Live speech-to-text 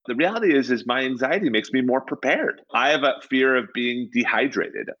The reality is my anxiety makes me more prepared. I have a fear of being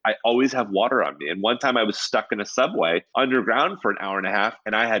dehydrated. I always have water on me. And one time I was stuck in a subway underground for an hour and a half,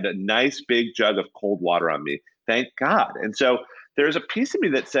 and I had a nice big jug of cold water on me. Thank God. And so there's a piece of me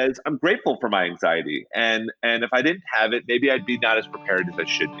that says I'm grateful for my anxiety. And if I didn't have it, maybe I'd be not as prepared as I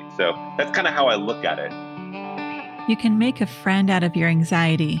should be. So that's kind of how I look at it. You can make a friend out of your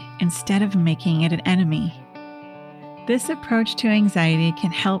anxiety instead of making it an enemy. This approach to anxiety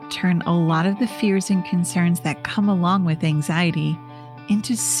can help turn a lot of the fears and concerns that come along with anxiety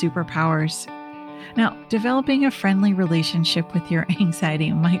into superpowers. Now, developing a friendly relationship with your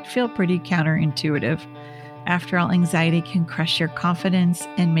anxiety might feel pretty counterintuitive. After all, anxiety can crush your confidence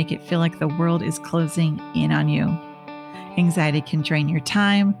and make it feel like the world is closing in on you. Anxiety can drain your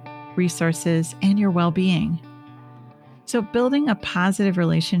time, resources, and your well being. So, building a positive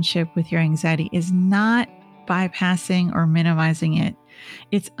relationship with your anxiety is not bypassing or minimizing it.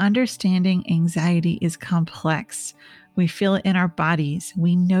 It's understanding anxiety is complex. We feel it in our bodies,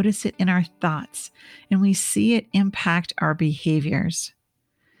 we notice it in our thoughts, and we see it impact our behaviors.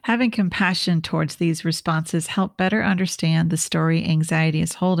 Having compassion towards these responses help better understand the story anxiety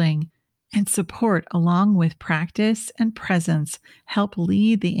is holding, and support along with practice and presence help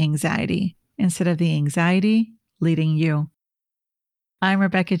lead the anxiety instead of the anxiety leading you. I'm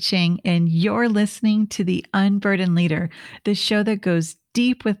Rebecca Ching, and you're listening to The Unburdened Leader, the show that goes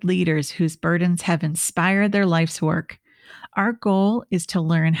deep with leaders whose burdens have inspired their life's work. Our goal is to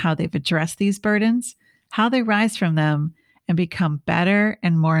learn how they've addressed these burdens, how they rise from them, and become better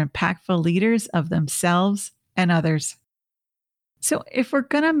and more impactful leaders of themselves and others. So, if we're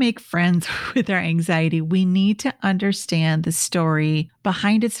going to make friends with our anxiety, we need to understand the story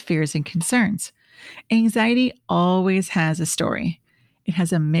behind its fears and concerns. Anxiety always has a story. It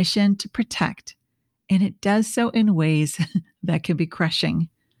has a mission to protect, and it does so in ways that can be crushing.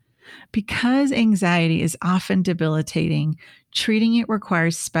 Because anxiety is often debilitating, treating it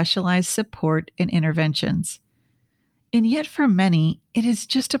requires specialized support and interventions. And yet, for many, it is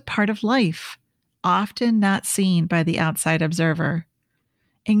just a part of life, often not seen by the outside observer.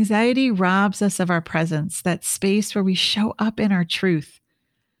 Anxiety robs us of our presence, that space where we show up in our truth.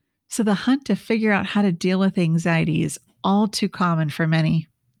 So the hunt to figure out how to deal with anxiety is all too common for many.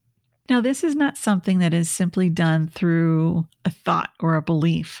 Now, this is not something that is simply done through a thought or a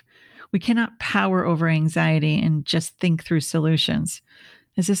belief. We cannot power over anxiety and just think through solutions,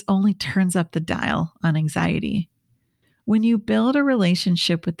 as this only turns up the dial on anxiety. When you build a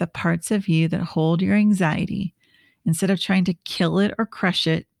relationship with the parts of you that hold your anxiety, instead of trying to kill it or crush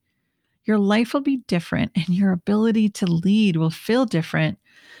it, your life will be different and your ability to lead will feel different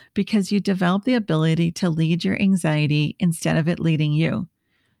because you develop the ability to lead your anxiety instead of it leading you.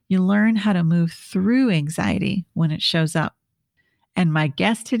 You learn how to move through anxiety when it shows up. And my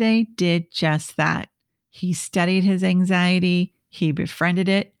guest today did just that. He studied his anxiety, he befriended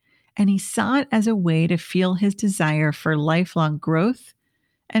it, and he saw it as a way to fuel his desire for lifelong growth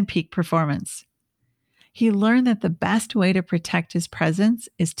and peak performance. He learned that the best way to protect his presence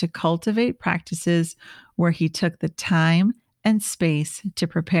is to cultivate practices where he took the time and space to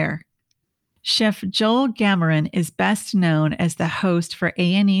prepare. Chef Joel Gamoran is best known as the host for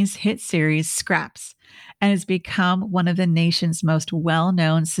A&E's hit series Scraps and has become one of the nation's most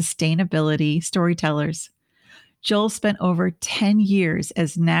well-known sustainability storytellers. Joel spent over 10 years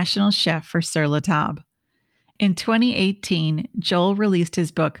as national chef for Sur La Table. In 2018, Joel released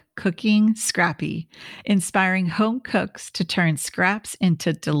his book, Cooking Scrappy, inspiring home cooks to turn scraps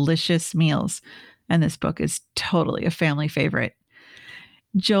into delicious meals. And this book is totally a family favorite.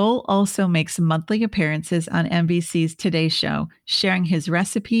 Joel also makes monthly appearances on NBC's Today Show, sharing his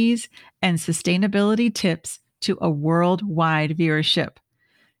recipes and sustainability tips to a worldwide viewership.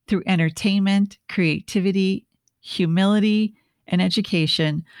 Through entertainment, creativity, humility, and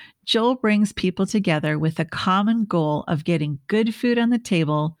education, Joel brings people together with a common goal of getting good food on the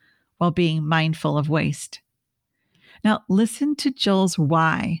table while being mindful of waste. Now, listen to Joel's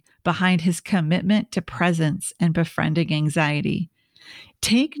why behind his commitment to presence and befriending anxiety.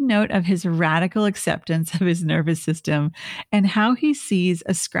 Take note of his radical acceptance of his nervous system and how he sees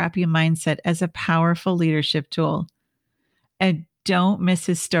a scrappy mindset as a powerful leadership tool. And don't miss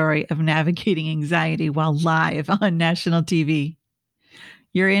his story of navigating anxiety while live on national TV.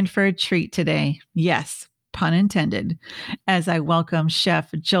 You're in for a treat today. Yes, pun intended, as I welcome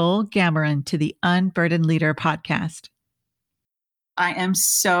Chef Joel Gamoran to the Unburdened Leader podcast. I am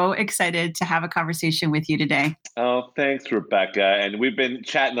so excited to have a conversation with you today. Oh, thanks, Rebecca. And we've been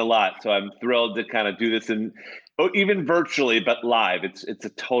chatting a lot, so I'm thrilled to kind of do this even virtually, but live. It's a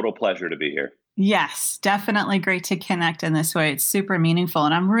total pleasure to be here. Yes, definitely great to connect in this way. It's super meaningful.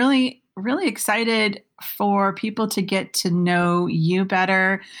 And I'm really, really excited for people to get to know you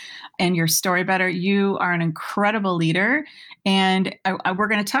better and your story better. You are an incredible leader. And we're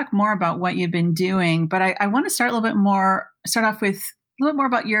going to talk more about what you've been doing, but I want to start off with a little bit more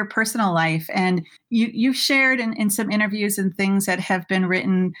about your personal life. And you've shared in some interviews and things that have been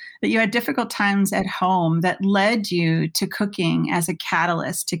written that you had difficult times at home that led you to cooking as a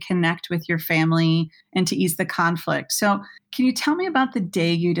catalyst to connect with your family and to ease the conflict. So, can you tell me about the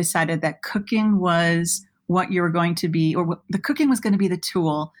day you decided that cooking was what you were going to be, or the cooking was going to be the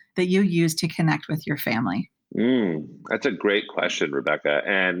tool that you used to connect with your family? That's a great question, Rebecca.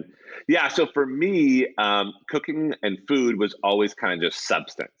 And yeah, so for me, cooking and food was always kind of just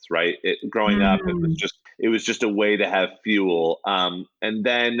substance, right? Growing up, Mm. it was just a way to have fuel. And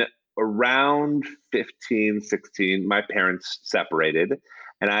then around 15, 16, my parents separated,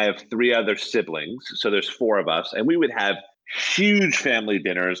 and I have three other siblings. So there's four of us, and we would have huge family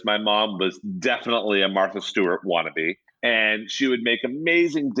dinners. My mom was definitely a Martha Stewart wannabe, and she would make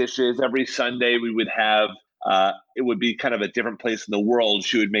amazing dishes. Every Sunday, we would have it would be kind of a different place in the world.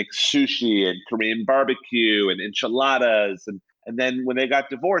 She would make sushi and Korean barbecue and enchiladas. And then when they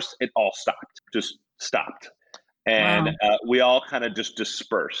got divorced, it all stopped, just stopped. And Wow. we all kind of just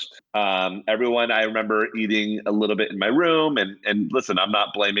dispersed. Everyone, I remember eating a little bit in my room. And listen, I'm not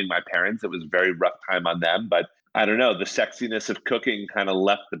blaming my parents. It was a very rough time on them. But I don't know, the sexiness of cooking kind of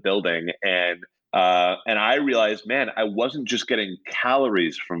left the building. And I realized, man, I wasn't just getting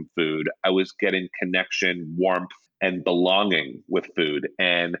calories from food. I was getting connection, warmth, and belonging with food.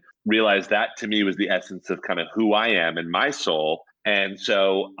 And realized that to me was the essence of kind of who I am and my soul. And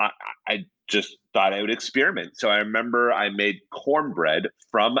so I just thought I would experiment. So I remember I made cornbread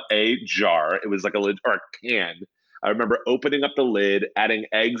from a jar. It was like or a can. I remember opening up the lid, adding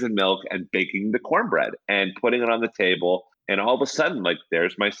eggs and milk, and baking the cornbread and putting it on the table. And all of a sudden, like,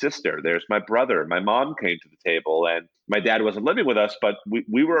 there's my sister, there's my brother, my mom came to the table, and my dad wasn't living with us, but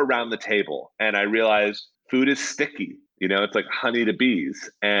we were around the table. And I realized food is sticky. It's like honey to bees.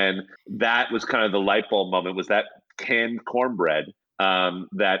 And that was kind of the light bulb moment, was that canned cornbread,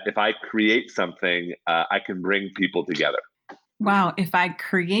 that if I create something, I can bring people together. Wow. If I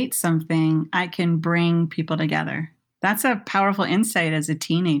create something, I can bring people together. That's a powerful insight as a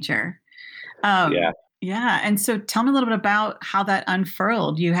teenager. Yeah. Yeah. And so tell me a little bit about how that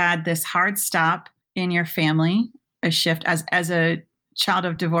unfurled. You had this hard stop in your family, a shift as a child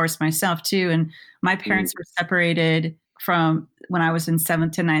of divorce myself too. And my Mm. parents were separated from when I was in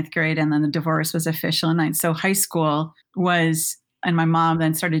seventh to ninth grade, and then the divorce was official in ninth. So high school was, and my mom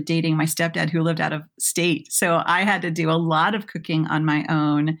then started dating my stepdad who lived out of state. So I had to do a lot of cooking on my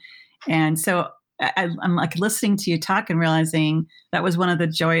own. And so I'm like listening to you talk and realizing that was one of the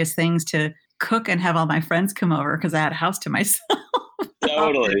joyous things, to cook and have all my friends come over because I had a house to myself.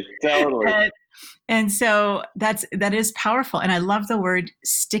 Totally. Totally. and, and so that is powerful. And I love the word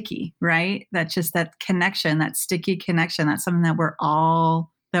sticky, right? That's just that connection, that sticky connection. That's something that we're all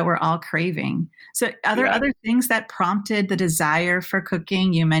craving. So are there Yeah. other things that prompted the desire for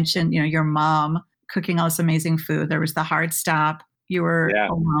cooking? You mentioned, your mom cooking all this amazing food. There was the hard stop. You were, Yeah.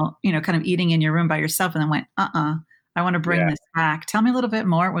 kind of eating in your room by yourself, and then went, I want to bring Yeah. this back. Tell me a little bit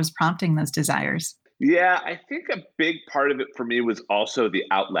more. What was prompting those desires? Yeah, I think a big part of it for me was also the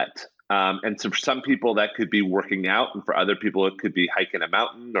outlet. And so for some people that could be working out, and for other people it could be hiking a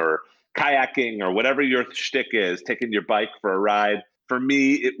mountain or kayaking or whatever your shtick is, taking your bike for a ride. For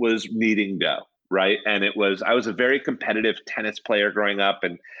me, it was kneading dough, right? And I was a very competitive tennis player growing up,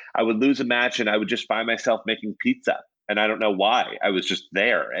 and I would lose a match and I would just find myself making pizza. And I don't know why. I was just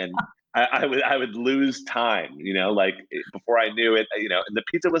there. And I would lose time, before I knew it, and the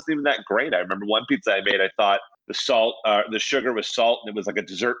pizza wasn't even that great. I remember one pizza I made, I thought the sugar was salt, and it was like a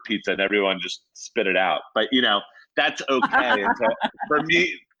dessert pizza, and everyone just spit it out. But that's okay. And so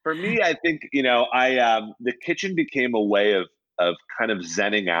for me, I think the kitchen became a way of kind of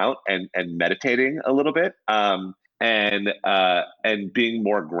zenning out and meditating a little bit. And being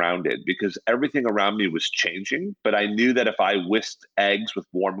more grounded, because everything around me was changing. But I knew that if I whisked eggs with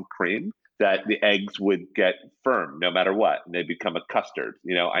warm cream, that the eggs would get firm no matter what, and they become a custard.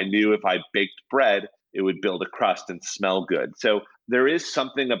 I knew if I baked bread, it would build a crust and smell good. So there is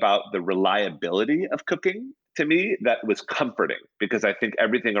something about the reliability of cooking to me that was comforting, because I think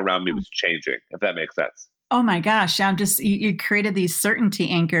everything around me was changing, if that makes sense. Oh my gosh, you created these certainty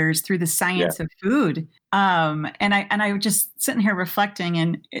anchors through the Yeah. science of food. And I was just sitting here reflecting,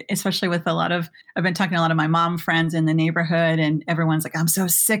 and especially with I've been talking to a lot of my mom friends in the neighborhood, and everyone's like, I'm so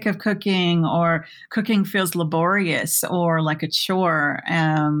sick of cooking, or cooking feels laborious or like a chore,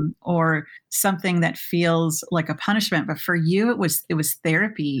 or something that feels like a punishment. But for you, it was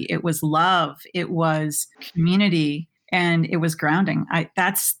therapy, it was love, it was community, and it was grounding.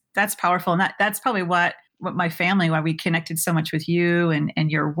 That's powerful, and that's probably what my family, why we connected so much with you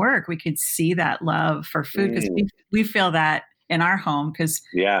and your work. We could see that love for food because Mm, we feel that in our home because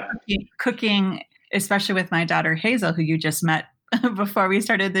yeah. cooking, especially with my daughter Hazel, who you just met before we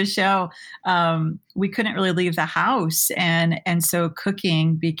started the show, we couldn't really leave the house, and so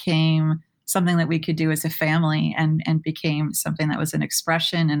cooking became something that we could do as a family, and became something that was an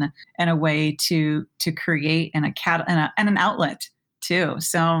expression and a way to create and and an outlet too.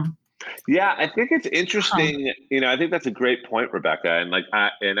 So, Yeah, I think it's huh. interesting. I think that's a great point, Rebecca, and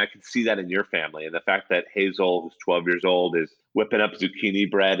I can see that in your family, and the fact that Hazel, who's 12 years old, is whipping up zucchini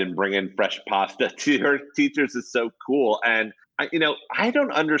bread and bringing fresh pasta to her teachers is so cool. And I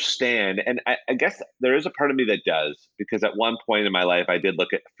don't understand, and I guess there is a part of me that does, because at one point in my life, I did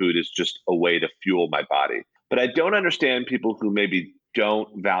look at food as just a way to fuel my body. But I don't understand people who maybe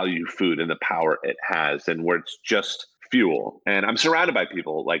don't value food and the power it has, and where it's just fuel. And I'm surrounded by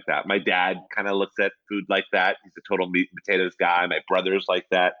people like that. My dad kind of looks at food like that. He's a total meat and potatoes guy. My brother's like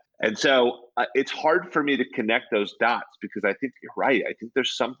that. And so it's hard for me to connect those dots, because I think you're right. I think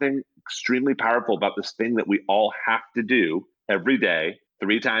there's something extremely powerful about this thing that we all have to do every day,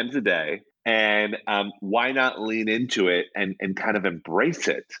 3 times a day. And why not lean into it and kind of embrace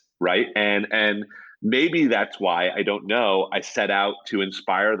it, right? And maybe that's why, I don't know, I set out to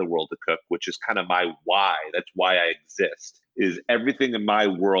inspire the world to cook, which is kind of my why. That's why I exist. Is everything in my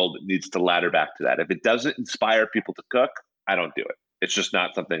world needs to ladder back to that. If it doesn't inspire people to cook, I don't do it. It's just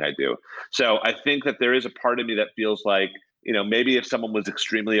not something I do. So I think that there is a part of me that feels like, maybe if someone was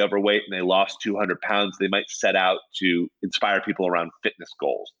extremely overweight and they lost 200 pounds, they might set out to inspire people around fitness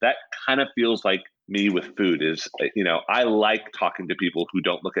goals. That kind of feels like me with food. Is, I like talking to people who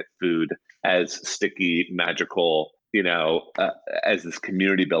don't look at food as sticky, magical, as this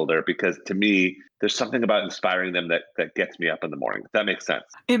community builder, because to me, there's something about inspiring them that gets me up in the morning. If that makes sense.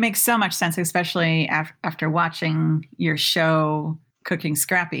 It makes so much sense, especially after watching your show, Cooking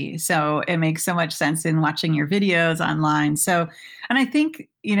Scrappy. So it makes so much sense in watching your videos online. So, and I think,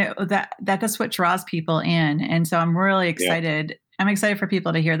 that's what draws people in. And so I'm really Yeah. excited. I'm excited for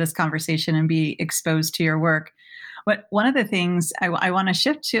people to hear this conversation and be exposed to your work. But one of the things I want to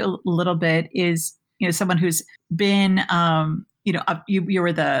shift to a little bit is, someone who's been, you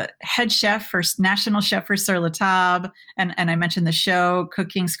were the head chef for national chef for Sur La Table, and I mentioned the show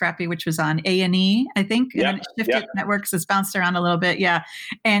Cooking Scrappy, which was on A&E, I think, and Yep. then it shifted Yep. networks, it's bounced around a little bit, yeah.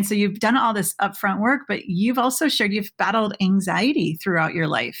 And so you've done all this upfront work, but you've also shared you've battled anxiety throughout your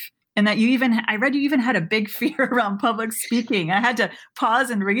life. And that I read you even had a big fear around public speaking. I had to pause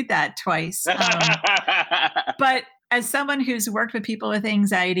and read that twice. But as someone who's worked with people with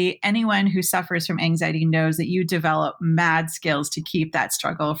anxiety, anyone who suffers from anxiety knows that you develop mad skills to keep that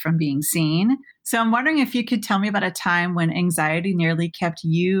struggle from being seen. So I'm wondering if you could tell me about a time when anxiety nearly kept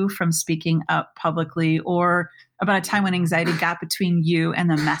you from speaking up publicly, or about a time when anxiety got between you and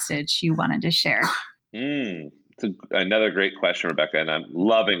the message you wanted to share. It's another great question, Rebecca, and I'm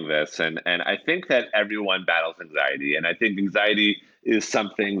loving this. And I think that everyone battles anxiety, and I think anxiety is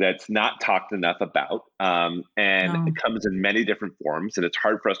something that's not talked enough about, and it No. comes in many different forms, and it's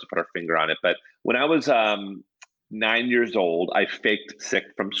hard for us to put our finger on it. But when I was 9 years old, I faked sick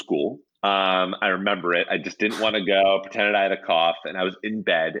from school. I remember it. I just didn't want to go, pretended I had a cough, and I was in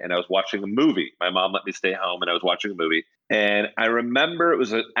bed and I was watching a movie. My mom let me stay home, and I was watching a movie. And I remember it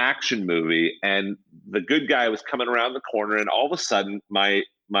was an action movie, and the good guy was coming around the corner, and all of a sudden, my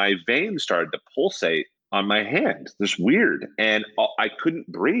veins started to pulsate on my hand. This weird, and I couldn't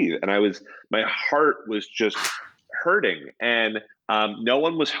breathe, and my heart was just hurting, and no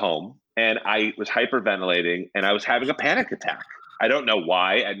one was home, and I was hyperventilating, and I was having a panic attack. I don't know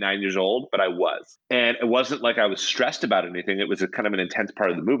why at 9 years old, but I was. And it wasn't like I was stressed about anything. It was a kind of an intense part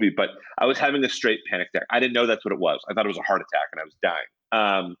of the movie, but I was having a straight panic attack. I didn't know that's what it was. I thought it was a heart attack and I was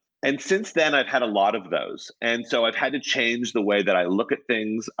dying. And since then, I've had a lot of those. And so I've had to change the way that I look at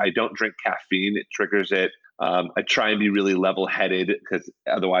things. I don't drink caffeine, it triggers it. I try and be really level headed, because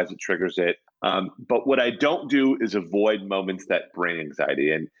otherwise it triggers it. But what I don't do is avoid moments that bring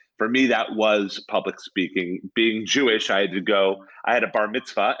anxiety. And for me, that was public speaking. Being Jewish, I had a bar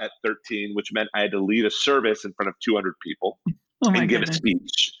mitzvah at 13, which meant I had to lead a service in front of 200 people Oh my and give a goodness.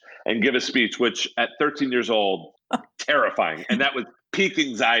 speech. and give a speech, which at 13 years old, terrifying. And that was peak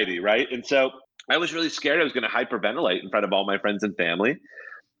anxiety, right? And so I was really scared I was going to hyperventilate in front of all my friends and family.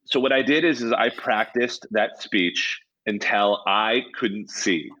 So what I did is I practiced that speech until I couldn't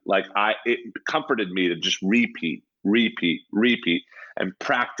see. Like it comforted me to just repeat, and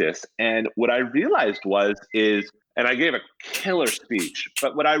practice. And what I realized and I gave a killer speech,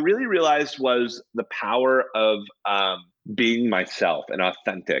 but what I really realized was the power of being myself and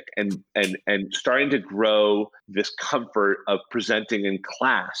authentic, and starting to grow this comfort of presenting in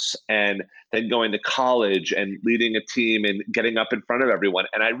class, and then going to college and leading a team and getting up in front of everyone.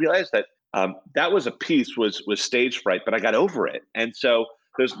 And I realized that that was a piece was stage fright, but I got over it. And so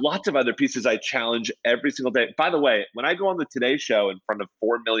there's lots of other pieces I challenge every single day. By the way, when I go on the Today Show in front of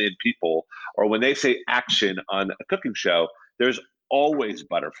 4 million people, or when they say action on a cooking show, there's always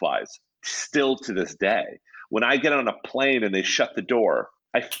butterflies still to this day. When I get on a plane and they shut the door,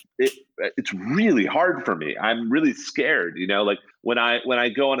 it's really hard for me. I'm really scared, like when I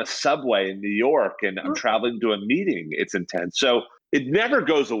go on a subway in New York and I'm traveling to a meeting, it's intense. So it never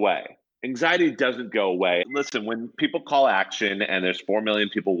goes away. Anxiety doesn't go away. Listen, when people call action and there's 4 million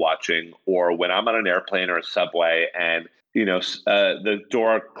people watching, or when I'm on an airplane or a subway and the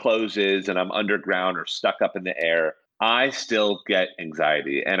door closes and I'm underground or stuck up in the air, I still get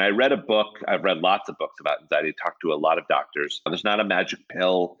anxiety. And I read a book. I've read lots of books about anxiety, talked to a lot of doctors. There's not a magic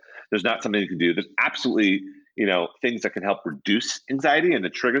pill. There's not something you can do. There's absolutely things that can help reduce anxiety and the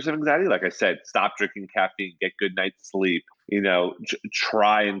triggers of anxiety. Like I said, stop drinking caffeine, get good night's sleep,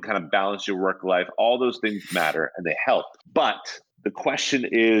 try and kind of balance your work life. All those things matter and they help. But the question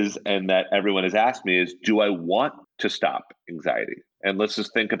is, and that everyone has asked me, is, do I want to stop anxiety? And let's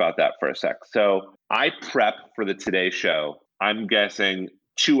just think about that for a sec. So I prep for the Today Show, I'm guessing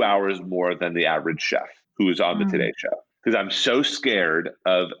 2 hours more than the average chef who is on the Today Show. Because I'm so scared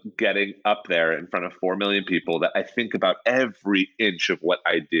of getting up there in front of 4 million people that I think about every inch of what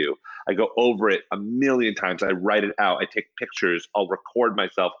I do. I go over it a million times. I write it out. I take pictures. I'll record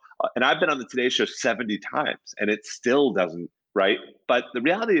myself. And I've been on the Today Show 70 times and it still doesn't, right? But the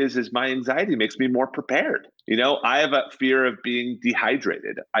reality is my anxiety makes me more prepared. I have a fear of being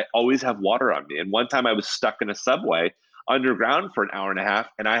dehydrated. I always have water on me. And one time I was stuck in a subway underground for an hour and a half,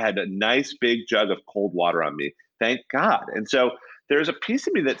 and I had a nice big jug of cold water on me. Thank God. And so there's a piece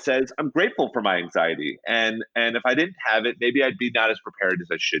of me that says I'm grateful for my anxiety. And if I didn't have it, maybe I'd be not as prepared as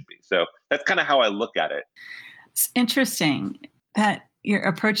I should be. So that's kind of how I look at it. It's interesting that you're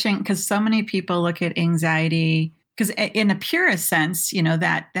approaching, because so many people look at anxiety, because in a purest sense,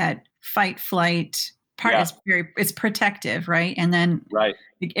 that fight flight part is it's protective, right? And then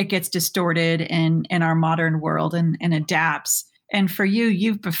it gets distorted in our modern world and adapts. And for you,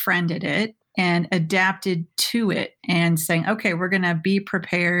 you've befriended it and adapted to it and saying, okay, we're going to be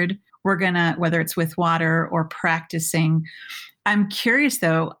prepared. We're going to, whether it's with water or practicing. I'm curious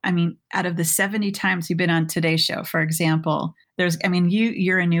though, out of the 70 times you've been on Today's Show, for example,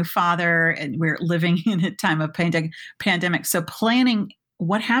 you're a new father and we're living in a time of pandemic. So planning,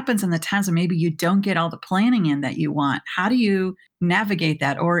 what happens in the times when maybe you don't get all the planning in that you want? How do you navigate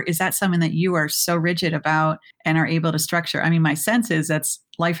that? Or is that something that you are so rigid about and are able to structure? My sense is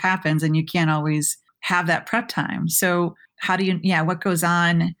life happens and you can't always have that prep time. So how do you, what goes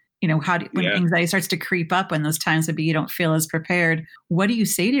on? When anxiety starts to creep up in those times maybe you don't feel as prepared, what do you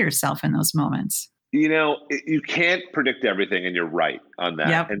say to yourself in those moments? You can't predict everything, and you're right on that.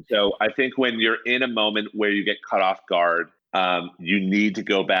 Yep. And so I think when you're in a moment where you get caught off guard, you need to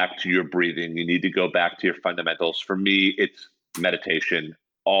go back to your breathing. You need to go back to your fundamentals. For me, it's meditation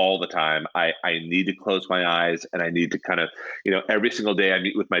all the time. I need to close my eyes and I need to kind of, every single day I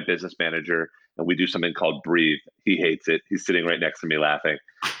meet with my business manager and we do something called breathe. He hates it. He's sitting right next to me laughing.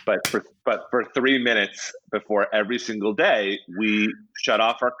 But for 3 minutes before every single day, we shut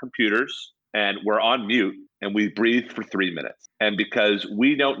off our computers and we're on mute and we breathe for 3 minutes. And because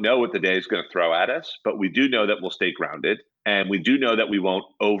we don't know what the day is going to throw at us, but we do know that we'll stay grounded. And we do know that we won't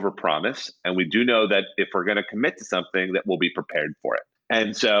overpromise. And we do know that if we're going to commit to something, that we'll be prepared for it.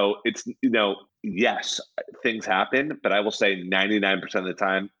 And so it's, yes, things happen, but I will say 99% of the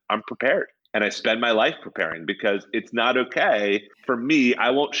time I'm prepared. And I spend my life preparing because it's not okay for me.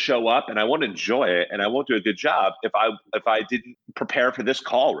 I won't show up and I won't enjoy it and I won't do a good job if I didn't prepare for this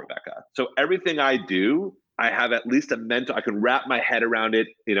call, Rebecca. So everything I do, I have at least I can wrap my head around it.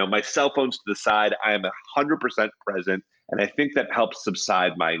 My cell phone's to the side. I am 100% present. And I think that helps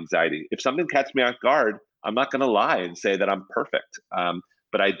subside my anxiety. If something catches me off guard, I'm not going to lie and say that I'm perfect.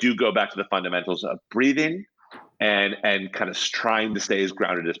 But I do go back to the fundamentals of breathing and kind of trying to stay as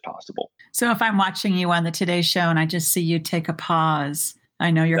grounded as possible. So if I'm watching you on the Today Show and I just see you take a pause,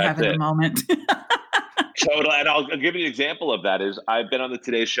 I know you're That's having a it. moment. Total. And I'll give you an example of that is I've been on the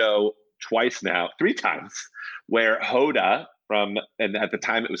Today Show twice now, three times, where Hoda and at the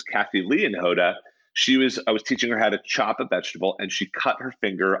time it was Kathy Lee and Hoda, I was teaching her how to chop a vegetable and she cut her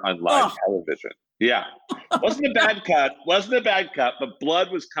finger on live Oh, television. Yeah. Wasn't a bad cut, but blood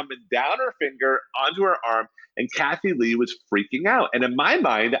was coming down her finger onto her arm and Kathy Lee was freaking out. And in my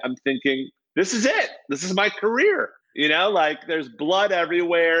mind, I'm thinking, this is it. This is my career. Like there's blood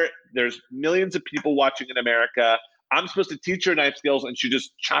everywhere. There's millions of people watching in America. I'm supposed to teach her knife skills and she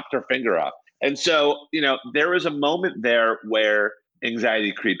just chopped her finger off. And so, there is a moment there where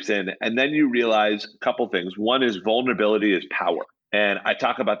anxiety creeps in. And then you realize a couple things. One is vulnerability is power. And I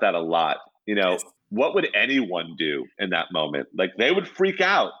talk about that a lot. yes. What would anyone do in that moment? Like they would freak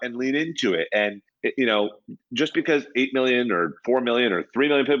out and lean into it. And, just because 8 million or 4 million or 3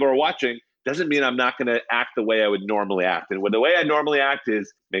 million people are watching doesn't mean I'm not going to act the way I would normally act. And the way I normally act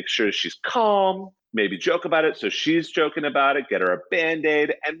is make sure she's calm, maybe joke about it. So she's joking about it, get her a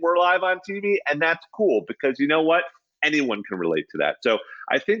Band-Aid, and we're live on TV. And that's cool because you know what? Anyone can relate to that. So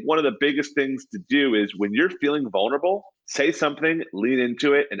I think one of the biggest things to do is when you're feeling vulnerable, say something, lean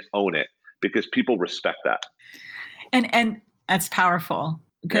into it, and own it because people respect that. And that's powerful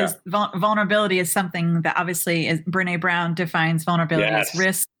because vulnerability is something that obviously is Brene Brown defines vulnerability as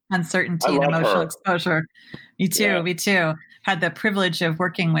risk, uncertainty, and emotional exposure. Me too. Me too. Had the privilege of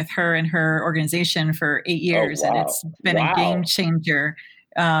working with her and her organization for 8 years, and it's been a game changer.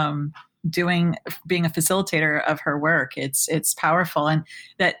 Being a facilitator of her work, it's powerful, and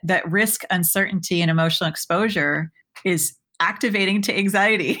that risk, uncertainty, and emotional exposure is activating to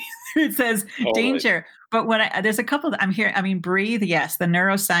anxiety. It says danger. But there's a couple that I'm here. I mean, breathe. Yes. The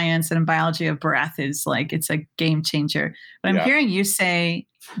neuroscience and biology of breath is it's a game changer. But I'm hearing you say,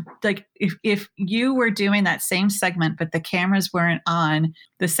 like, if you were doing that same segment, but the cameras weren't on,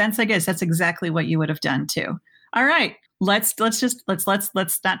 the sense I guess that's exactly what you would have done too. All right. Let's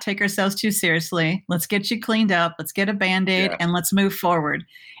not take ourselves too seriously. Let's get you cleaned up. Let's get a Band-Aid and let's move forward.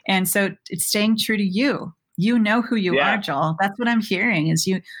 And so it's staying true to you. You know who you are, Joel. That's what I'm hearing is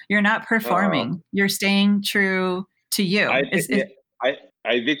you're not performing. You're staying true to you.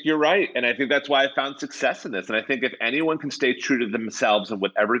 I think you're right. And I think that's why I found success in this. And I think if anyone can stay true to themselves in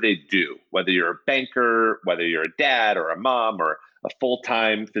whatever they do, whether you're a banker, whether you're a dad or a mom or a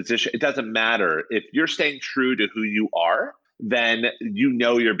full-time physician, it doesn't matter. If you're staying true to who you are, then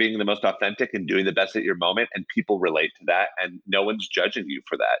you're being the most authentic and doing the best at your moment. And people relate to that. And no one's judging you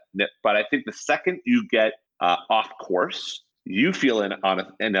for that. But I think the second you get off course, you feel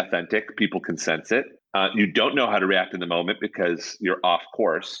inauthentic. People can sense it. You don't know how to react in the moment because you're off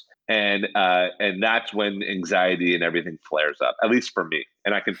course. And that's when anxiety and everything flares up, at least for me.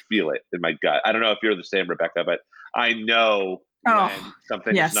 And I can feel it in my gut. I don't know if you're the same, Rebecca, but I know when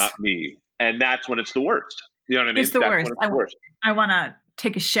something is not me. And that's when it's the worst. You know what I mean? It's the worst. I want to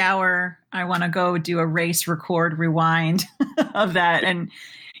take a shower. I want to go do a race, record, rewind of that. And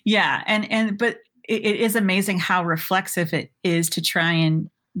but it is amazing how reflexive it is to try and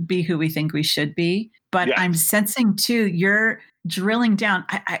be who we think we should be. But I'm sensing too, you're drilling down.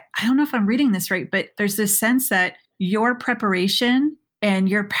 I don't know if I'm reading this right, but there's this sense that your preparation and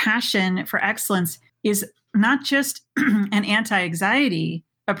your passion for excellence is not just an anti-anxiety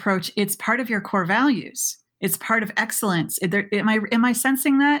approach. It's part of your core values. It's part of excellence. Am I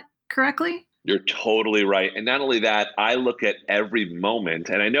sensing that correctly? You're totally right. And not only that, I look at every moment,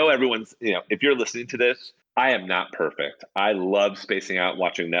 and I know everyone's, if you're listening to this, I am not perfect. I love spacing out,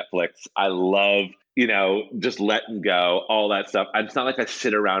 watching Netflix. I love, just letting go, all that stuff. It's not like I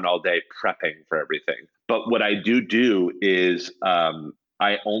sit around all day prepping for everything. But what I do is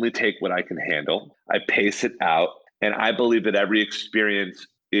I only take what I can handle. I pace it out. And I believe that every experience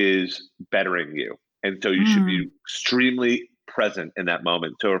is bettering you. And so you should be extremely present in that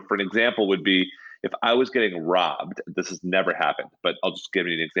moment. So for an example would be if I was getting robbed, this has never happened, but I'll just give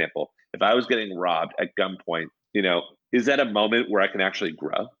you an example. If I was getting robbed at gunpoint, is that a moment where I can actually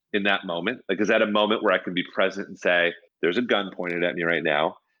grow in that moment? Like, is that a moment where I can be present and say, there's a gun pointed at me right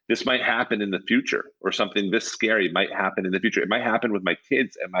now. This might happen in the future, or something this scary might happen in the future. It might happen with my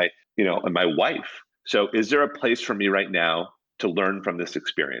kids and my wife. So is there a place for me right now to learn from this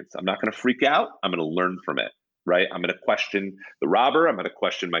experience? I'm not going to freak out. I'm going to learn from it. Right? I'm going to question the robber. I'm going to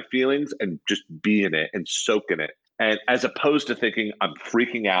question my feelings and just be in it and soak in it. And as opposed to thinking I'm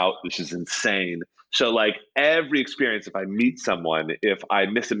freaking out, this is insane. So like every experience, if I meet someone, if I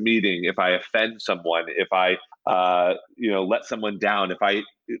miss a meeting, if I offend someone, if I, let someone down, if I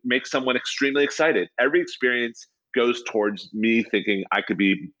make someone extremely excited, every experience goes towards me thinking I could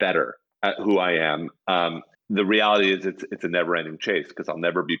be better at who I am. the reality is it's a never ending chase because I'll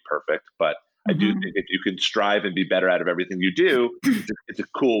never be perfect. But I do think Mhm. if you can strive and be better out of everything you do, it's a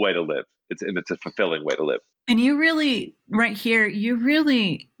cool way to live. It's a fulfilling way to live. And you really, right here, you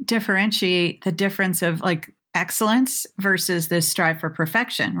really differentiate the difference of like excellence versus this strive for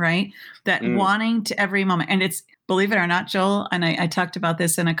perfection, right? That Mm. wanting to every moment. And it's, believe it or not, Joel, and I talked about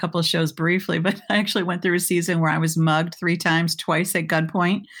this in a couple of shows briefly, but I actually went through a season where I was mugged 3 times, twice at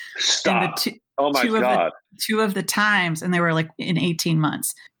gunpoint. And the Stop. two, Oh my two of the God. two of the times, and they were like in 18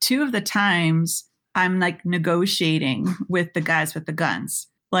 months, two of the times I'm like negotiating with the guys with the guns,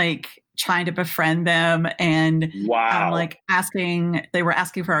 like trying to befriend them. And I'm Wow. like they were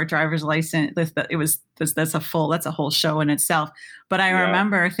asking for our driver's license. That's a whole show in itself. But I Yeah.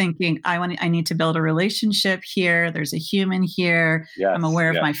 remember thinking, I need to build a relationship here. There's a human here. I'm Yes. aware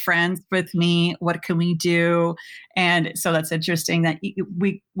of Yeah. my friends with me. What can we do? And so that's interesting that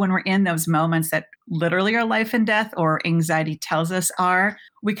when we're in those moments that literally are life and death or anxiety tells us are,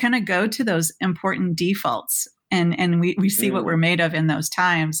 we kind of go to those important defaults and we see what we're Mm. made of in those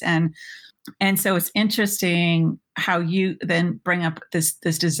times. And so it's interesting how you then bring up this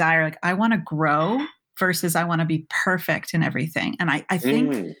desire, like I want to grow versus I want to be perfect in everything. And I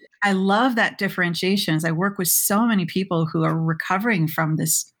think Mm. I love that differentiation as I work with so many people who are recovering from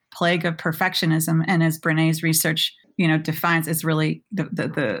this plague of perfectionism. And as Brené's research, defines, it's really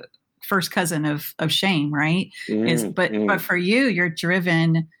the first cousin of shame, right? Mm. But Mm. for you, you're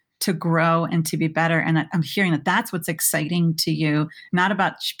driven to grow and to be better. And I'm hearing that that's what's exciting to you, not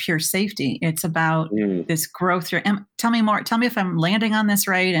about pure safety. It's about Mm. this growth. Tell me more. Tell me if I'm landing on this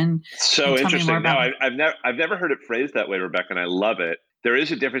right, and So tell me more interesting. No, about. I've never heard it phrased that way, Rebecca, and I love it. There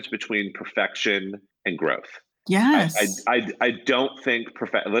is a difference between perfection and growth. I I Yes. I don't think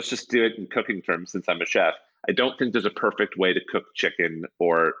perfect. Let's just do it in cooking terms, since I'm a chef. I don't think there's a perfect way to cook chicken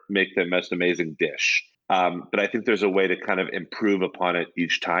or make the most amazing dish. But I think there's a way to kind of improve upon it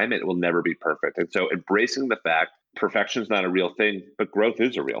each time. It will never be perfect, and so embracing the fact perfection is not a real thing, but growth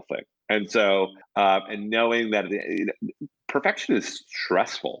is a real thing. And so, and knowing that perfection is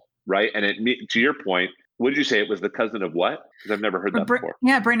stressful, right? And to your point, would you say it was the cousin of what? Because I've never heard that before.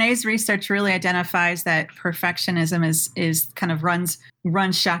 Yeah, Brené's research really identifies that perfectionism is kind of runs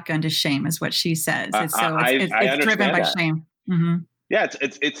shotgun to shame, is what she says. I, I It's driven understand by that. shame. Hmm. Yeah,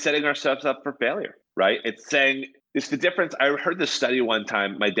 it's setting ourselves up for failure, right? It's saying it's the difference. I heard this study one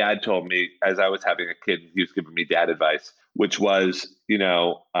time. My dad told me as I was having a kid. He was giving me dad advice, which was,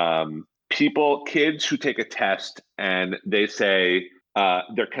 kids who take a test and they say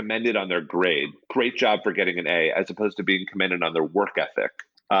they're commended on their grade. Great job for getting an A, as opposed to being commended on their work ethic.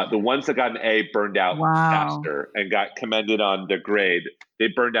 The ones that got an A burned out Wow. faster and got commended on their grade. They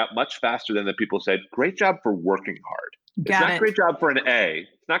burned out much faster than the people said, great job for working hard. It's Got not it. great job for an A.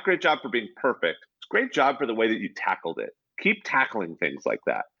 It's not great job for being perfect. It's great job for the way that you tackled it. Keep tackling things like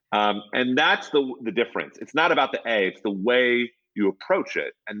that. And that's the difference. It's not about the A. It's the way you approach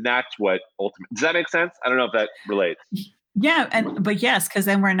it, and that's what ultimate. Does that make sense? I don't know if that relates. Yeah, but yes, because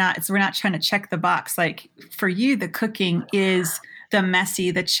then we're not trying to check the box. Like for you, the cooking is the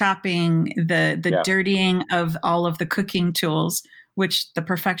messy, the chopping, the Yeah. dirtying of all of the cooking tools, which the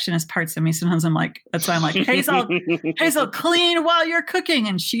perfectionist parts of me sometimes I'm like, that's why I'm like, Hazel, clean while you're cooking.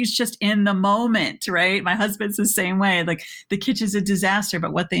 And she's just in the moment, right? My husband's the same way. Like the kitchen's a disaster,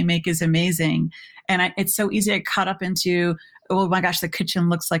 but what they make is amazing. And it's so easy to get caught up into, oh my gosh, the kitchen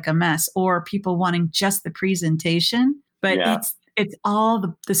looks like a mess, or people wanting just the presentation. But Yeah, it's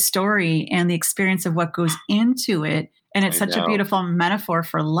all the story and the experience of what goes into it. And it's I such a know. beautiful metaphor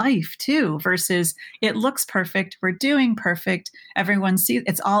for life too, versus it looks perfect, we're doing perfect, everyone sees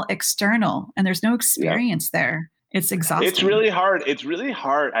it's all external and there's no Yeah. experience there. It's It's exhausting. really hard. It's really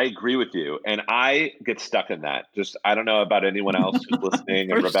hard. I agree with you. And I get stuck in that. Just, I don't know about anyone else who's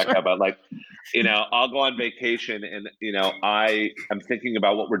listening and For sure. Rebecca, but like, I'll go on vacation and, I am thinking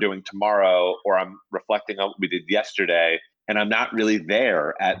about what we're doing tomorrow, or I'm reflecting on what we did yesterday. And I'm not really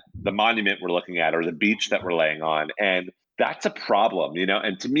there at the monument we're looking at or the beach that we're laying on. And that's a problem.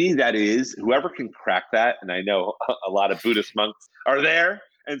 And to me, that is whoever can crack that. And I know a lot of Buddhist monks are there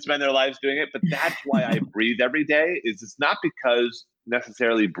and spend their lives doing it. But that's why I breathe every day. Is it's not because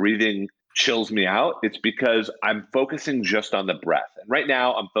necessarily breathing chills me out. It's because I'm focusing just on the breath. And right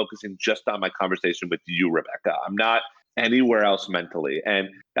now I'm focusing just on my conversation with you, Rebecca. I'm not anywhere else mentally. And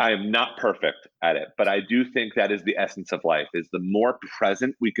I am not perfect at it. But I do think that is the essence of life, is the more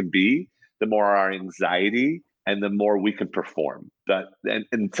present we can be, the more our anxiety and the more we can perform.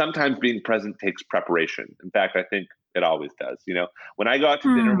 And sometimes being present takes preparation. In fact, I think it always does. When I go out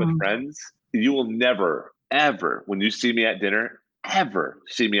to dinner with Hmm. friends, you will never, ever, when you see me at dinner, ever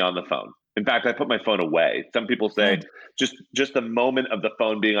see me on the phone. In fact, I put my phone away. Some people say Good. just the moment of the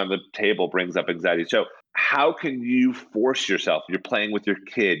phone being on the table brings up anxiety. So how can you force yourself? You're playing with your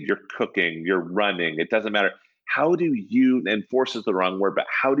kid, you're cooking, you're running, it doesn't matter. How do you, and force is the wrong word, but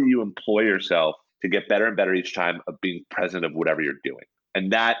how do you employ yourself to get better and better each time of being present of whatever you're doing?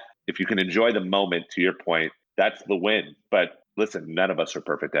 And that, if you can enjoy the moment, to your point, that's the win. But listen, none of us are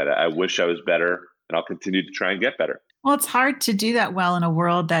perfect at it. I wish I was better, and I'll continue to try and get better. Well, it's hard to do that well in a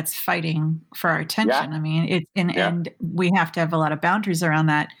world that's fighting for our Yeah. attention. I mean, it's Yeah. and we have to have a lot of boundaries around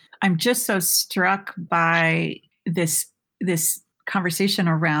that. I'm just so struck by this conversation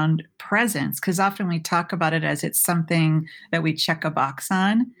around presence, because often we talk about it as it's something that we check a box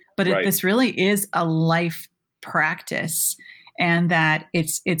on, but Right. this really is a life practice, and that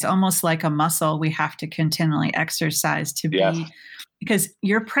it's almost like a muscle we have to continually exercise to Yes. be, because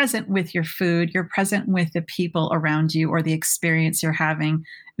you're present with your food, you're present with the people around you or the experience you're having.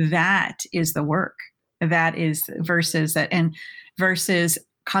 That is the work. That is versus that, and versus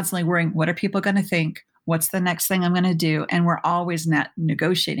constantly worrying, what are people going to think? What's the next thing I'm going to do? And we're always not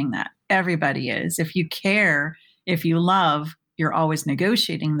negotiating that. Everybody is. If you care, if you love, you're always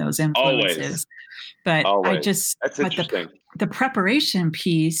negotiating those Always. influences. But Always. That's but interesting. the preparation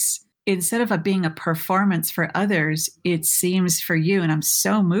piece, instead of being a performance for others, it seems for you, and I'm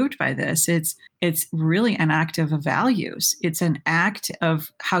so moved by this, it's really an act of values. It's an act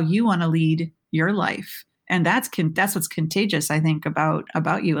of how you want to lead your life. And that's what's contagious, I think,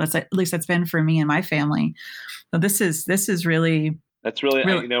 about you. At least that's been for me and my family. So this is really, That's really,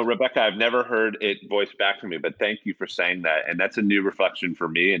 really. Rebecca, I've never heard it voiced back to me, but thank you for saying that. And that's a new reflection for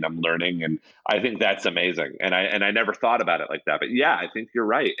me, and I'm learning, and I think that's amazing. And I never thought about it like that. But yeah, I think you're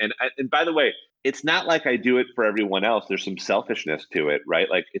right. And by the way, it's not like I do it for everyone else. There's some selfishness to it, right?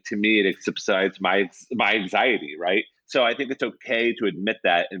 Like to me, it subsides my anxiety, right? So I think it's okay to admit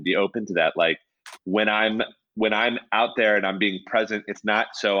that and be open to that. Like when I'm out there and I'm being present, it's not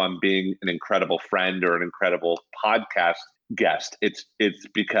so I'm being an incredible friend or an incredible podcast guest. It's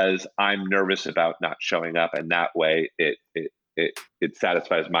because I'm nervous about not showing up, and that way it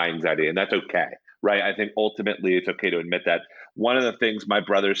satisfies my anxiety, and that's okay, right? I think ultimately it's okay to admit that. One of the things my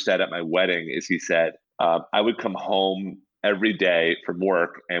brother said at my wedding is he said I would come home every day from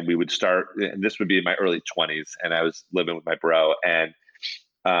work, and we would start, and this would be in my early 20s, and I was living with my bro, and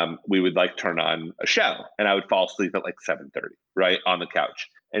we would like turn on a show, and I would fall asleep at like 7:30, right on the couch.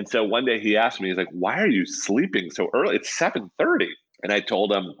 And so one day he asked me, he's like, "Why are you sleeping so early? It's 7:30." And I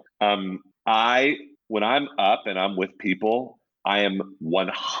told him, I when I'm up and I'm with people, I am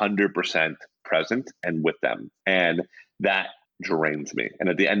 100% present and with them, and that drains me. And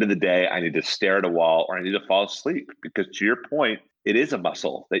at the end of the day, I need to stare at a wall or I need to fall asleep, because to your point, it is a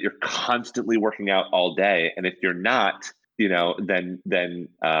muscle that you're constantly working out all day, and if you're not, then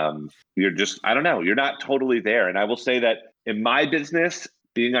you're just, I don't know, you're not totally there. And I will say that in my business,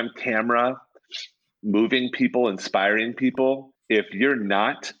 being on camera, moving people, inspiring people, if you're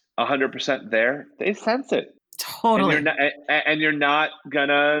not 100% there, they sense it, and Totally. you're not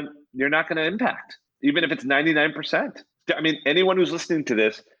gonna impact, even if it's 99%. I mean, anyone who's listening to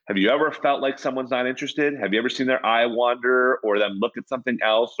this, have you ever felt like someone's not interested? Have you ever seen their eye wander or them look at something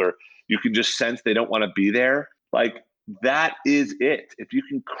else, or you can just sense they don't want to be there? Like, that is it. If you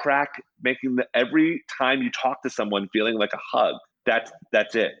can crack making every time you talk to someone feeling like a hug, that's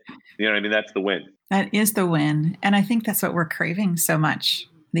it. You know what I mean? That's the win. That is the win. And I think that's what we're craving so much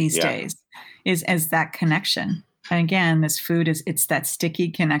these Yeah. days, is as that connection. And again, this food it's that sticky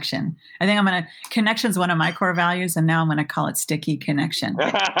connection. I think connection is one of my core values, and now I'm going to call it sticky connection.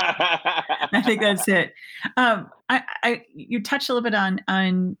 I think that's it. You touched a little bit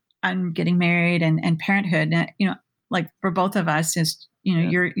on getting married and parenthood. And, like for both of us, is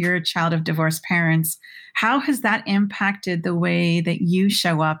Yeah. you're a child of divorced parents. How has that impacted the way that you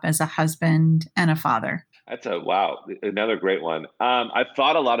show up as a husband and a father? That's another great one. I've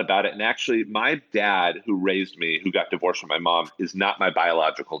thought a lot about it, and actually, my dad, who raised me, who got divorced from my mom, is not my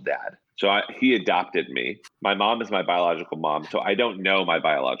biological dad. So he adopted me. My mom is my biological mom, so I don't know my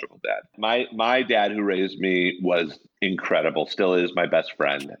biological dad. My dad, who raised me, was incredible. Still is my best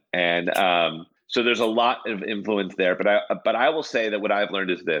friend, and so there's a lot of influence there. But I will say that what I've learned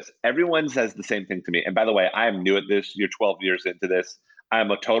is this: everyone says the same thing to me. And by the way, I am new at this. You're 12 years into this.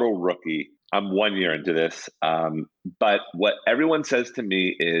 I'm a total rookie. I'm 1 year into this. But what everyone says to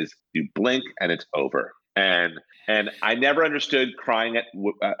me is, you blink and it's over. And I never understood crying at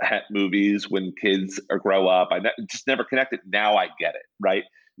movies when kids grow up. Just never connected. Now I get it, right?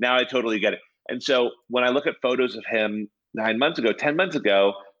 Now I totally get it. And so when I look at photos of him 9 months ago, 10 months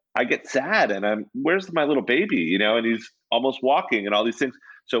ago, I get sad, and where's my little baby, and he's almost walking and all these things.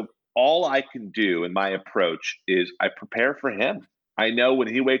 So all I can do in my approach is I prepare for him. I know when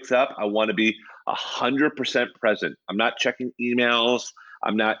he wakes up, I want to be 100% present. I'm not checking emails.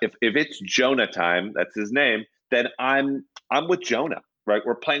 I'm not, if it's Jonah time, that's his name, then I'm with Jonah, right?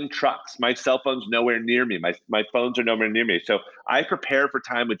 We're playing trucks. My cell phone's nowhere near me. My phones are nowhere near me. So I prepare for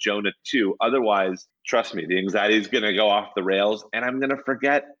time with Jonah too. Otherwise, trust me, the anxiety is going to go off the rails and I'm going to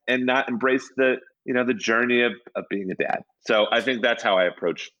forget and not embrace the journey of being a dad. So I think that's how I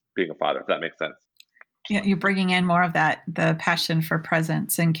approach being a father, if that makes sense. Yeah, you're bringing in more of that, the passion for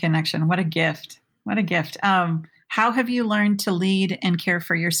presence and connection. What a gift. What a gift. How have you learned to lead and care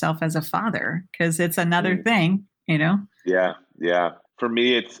for yourself as a father? Because it's another Mm. thing, you know? Yeah, yeah. For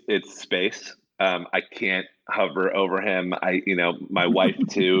me, it's space. I can't hover over him. My wife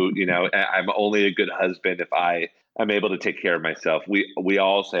too. I'm only a good husband if I'm able to take care of myself. We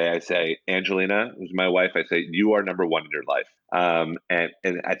all say, I say, Angelina, who's my wife, I say, you are number one in your life.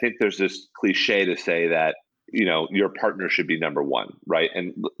 And I think there's this cliche to say that your partner should be number one, right?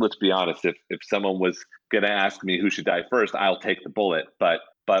 And let's be honest, if someone was going to ask me who should die first, I'll take the bullet.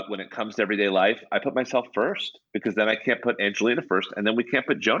 But when it comes to everyday life, I put myself first because then I can't put Angelina first and then we can't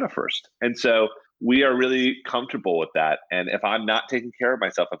put Jonah first. And so we are really comfortable with that. And if I'm not taking care of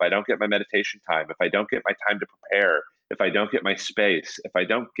myself, if I don't get my meditation time, if I don't get my time to prepare, if I don't get my space, if I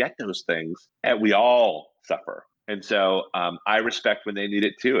don't get those things, and we all suffer. And so I respect when they need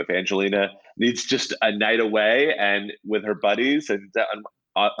it too. If Angelina needs just a night away and with her buddies, and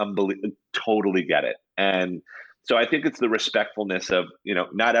totally get it. And so I think it's the respectfulness of,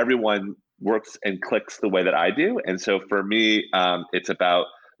 not everyone works and clicks the way that I do. And so for me, it's about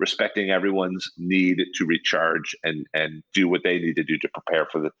respecting everyone's need to recharge and do what they need to do to prepare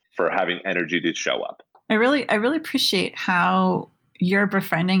for having energy to show up. I really appreciate how your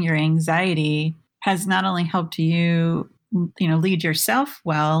befriending your anxiety has not only helped you, lead yourself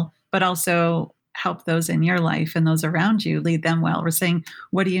well, but also help those in your life and those around you lead them well. We're saying,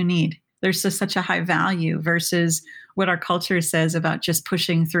 what do you need? There's just such a high value versus what our culture says about just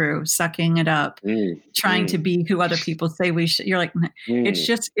pushing through, sucking it up, trying to be who other people say we should. You're like,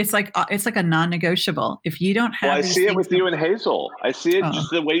 it's like a non-negotiable. If you don't Well, have I these see it things, with you and Hazel. I see it oh, just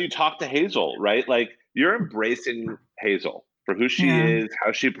the way you talk to Hazel, right? Like you're embracing Hazel for who she yeah. is,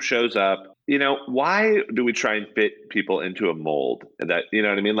 how she shows up. Why do we try and fit people into a mold? That you know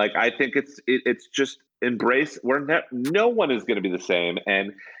what I mean? Like I think it's just embrace. No one is going to be the same,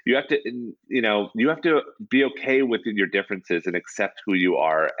 and you have to be okay with your differences and accept who you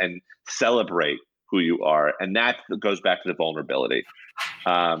are and celebrate who you are, and that goes back to the vulnerability.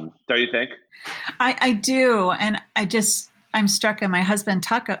 Don't you think? I do, and I'm struck. And my husband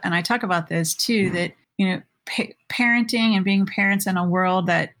I talk about this too. That parenting and being parents in a world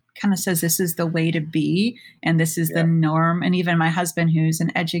that kind of says this is the way to be and this is the Yeah. norm. And even my husband, who's an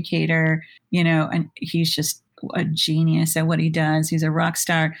educator, and he's just a genius at what he does. He's a rock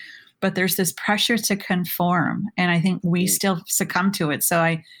star, but there's this pressure to conform, and I think we still succumb to it. So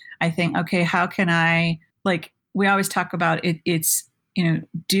I think, okay, how can I, like we always talk about it? It's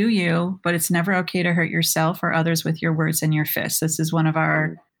do you, but it's never okay to hurt yourself or others with your words and your fists. This is one of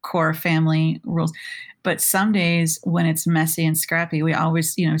our core family rules. But some days when it's messy and scrappy, we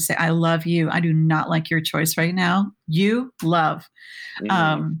always, say, I love you. I do not like your choice right now. You love.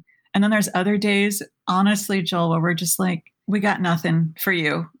 And then there's other days, honestly, Joel, where we're just like, we got nothing for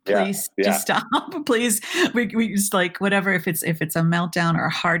you. Please just stop. Please. We just like whatever, if it's a meltdown or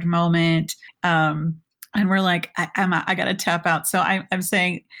a hard moment. And we're like, I got to tap out. So I'm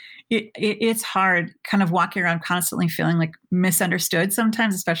saying it's hard kind of walking around constantly feeling like misunderstood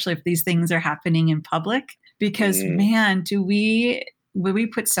sometimes, especially if these things are happening in public, because man, we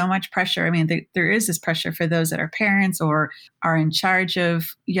put so much pressure. I mean, there is this pressure for those that are parents or are in charge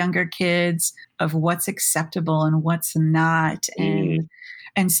of younger kids of what's acceptable and what's not.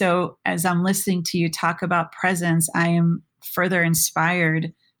 And so as I'm listening to you talk about presence, I am further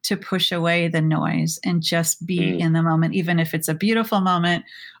inspired to push away the noise and just be in the moment, even if it's a beautiful moment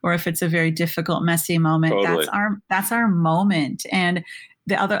or if it's a very difficult, messy moment. Totally. That's our moment. And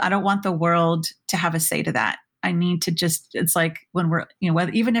I don't want the world to have a say to that. I need to it's like when we're,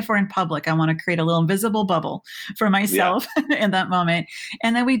 even if we're in public, I want to create a little invisible bubble for myself in that moment.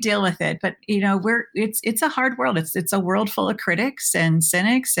 And then we deal with it. But, it's a hard world. It's a world full of critics and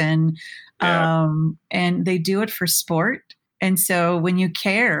cynics and they do it for sport. And so when you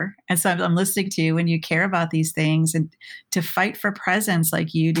care, and so I'm listening to you, when you care about these things and to fight for presence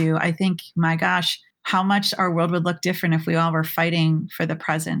like you do, I think, my gosh, how much our world would look different if we all were fighting for the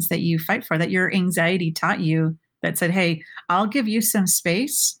presence that you fight for, that your anxiety taught you, that said, hey, I'll give you some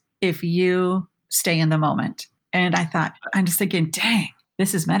space if you stay in the moment. And I thought, I'm just thinking, dang,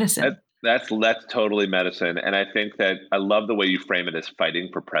 This is medicine. That's totally medicine. And I think that I love the way you frame it as fighting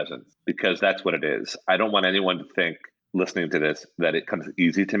for presence, because that's what it is. I don't want anyone to think, listening to this, that it comes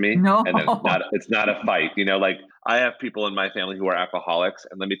easy to me No. and that it's not a fight. Like I have people in my family who are alcoholics,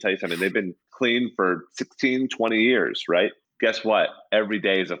 and let me tell you something, they've been clean for 16, 20 years, right? Guess what? Every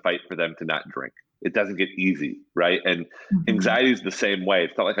day is a fight for them to not drink. It doesn't get easy, right? And Mhm. anxiety is the same way.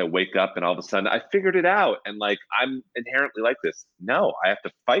 It's not like I wake up and all of a sudden I figured it out and like I'm inherently like this. No, I have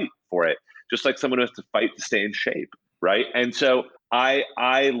to fight for it, just like someone who has to fight to stay in shape, right? And so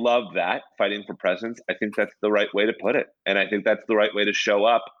I love that, fighting for presence. I think that's the right way to put it, and I think that's the right way to show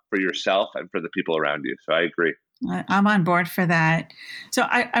up for yourself and for the people around you. So I agree. I'm on board for that. So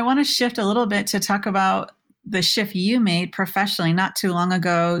I want to shift a little bit to talk about the shift you made professionally. Not too long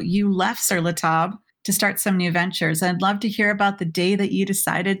ago, you left Sur La Table to start some new ventures. I'd love to hear about the day that you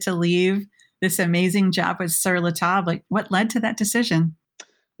decided to leave this amazing job with Sur La Table. Like, what led to that decision?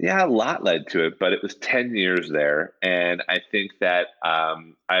 Yeah, a lot led to it, but it was 10 years there. And I think that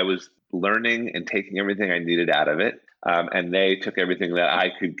I was learning and taking everything I needed out of it. And they took everything that I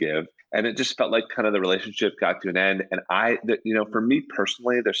could give. And it just felt like kind of the relationship got to an end. And for me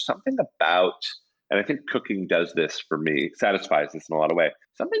personally, there's something about, and I think cooking does this for me, satisfies this in a lot of ways.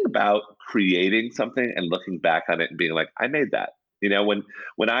 Something about creating something and looking back on it and being like, I made that.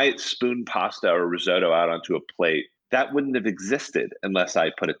 When I spoon pasta or risotto out onto a plate, that wouldn't have existed unless I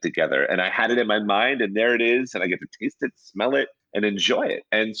put it together. And I had it in my mind, and there it is, and I get to taste it, smell it, and enjoy it.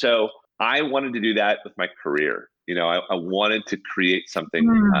 And so I wanted to do that with my career. I wanted to create something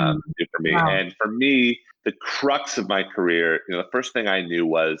Hmm. new for me. Wow. And for me, the crux of my career, the first thing I knew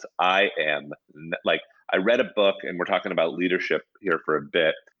was like, I read a book, and we're talking about leadership here for a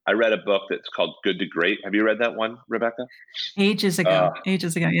bit. I read a book that's called Good to Great. Have you read that one, Rebecca? Ages Uh, ago.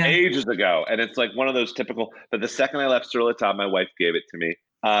 Ages ago. Yeah. Ages ago, and it's like one of those typical. But the second I left Sur La Table, my wife gave it to me,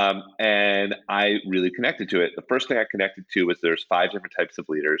 and I really connected to it. The first thing I connected to was there's 5 different types of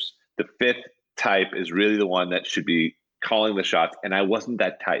leaders. The fifth type is really the one that should be calling the shots, and I wasn't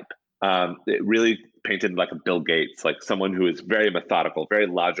that type. It really painted like a Bill Gates, like someone who is very methodical, very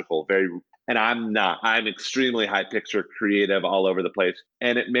logical, very. And I'm not. I'm extremely high picture, creative, all over the place,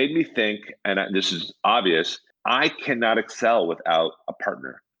 and it made me think. And this is obvious, I cannot excel without a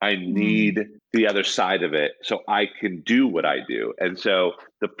partner. I Mm. need the other side of it so I can do what I do. And so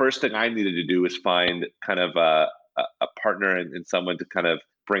the first thing I needed to do was find kind of a partner and someone to kind of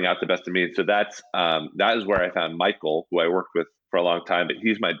bring out the best of me. And so that is where I found Michael, who I worked with for a long time, but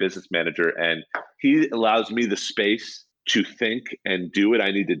he's my business manager, and he allows me the space to think and do what I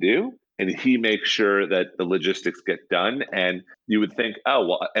need to do. And he makes sure that the logistics get done. And you would think, oh,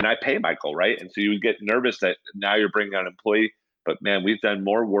 well, and I pay Michael, right? And so you would get nervous that now you're bringing on an employee. But man, we've done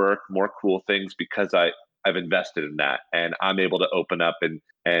more work, more cool things because I've invested in that, and I'm able to open up and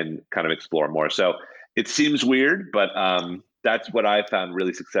kind of explore more. So it seems weird, but that's what I found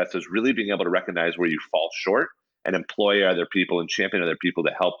really success is really being able to recognize where you fall short and employ other people and champion other people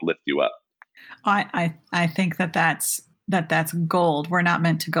to help lift you up. I think that's gold. We're not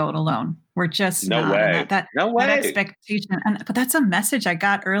meant to go it alone. We're just No not. And way. that that No that way. expectation, and but that's a message I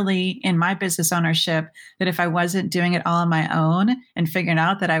got early in my business ownership, that if I wasn't doing it all on my own and figuring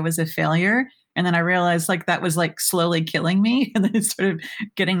out that I was a failure, and then I realized like that was like slowly killing me, and then sort of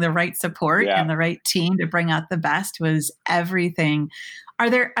getting the right support Yeah. and the right team to bring out the best was everything. Are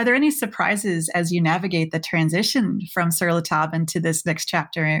there any surprises as you navigate the transition from Sur La Table into this next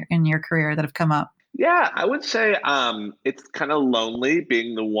chapter in your career that have come up? Yeah, I would say it's kind of lonely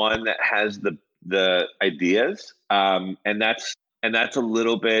being the one that has the ideas, and that's a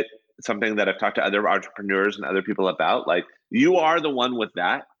little bit something that I've talked to other entrepreneurs and other people about. Like you are the one with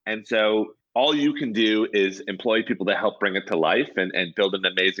that, and so all you can do is employ people to help bring it to life and build an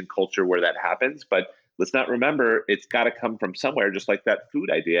amazing culture where that happens. But let's not remember it's got to come from somewhere, just like that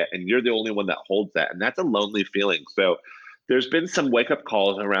food idea, and you're the only one that holds that, and that's a lonely feeling. So there's been some wake up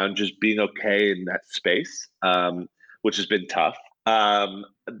calls around just being okay in that space, which has been tough.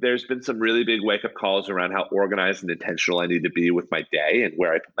 There's been some really big wake up calls around how organized and intentional I need to be with my day and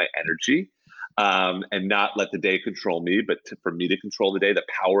where I put my energy, and not let the day control me, but for me to control the day. The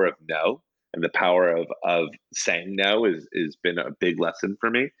power of no and the power of saying no is been a big lesson for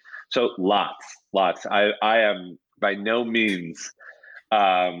me. So lots. I am by no means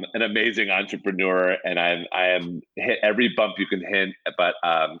an amazing entrepreneur, and I am hit every bump you can hit, but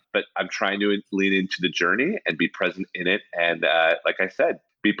I'm trying to lean into the journey and be present in it, and like I said,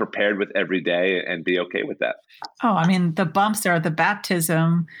 be prepared with every day and be okay with that. Oh, I mean, the bumps are the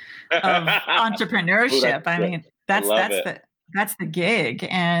baptism of Ooh, entrepreneurship. I mean, I that's love that's it. the that's the gig.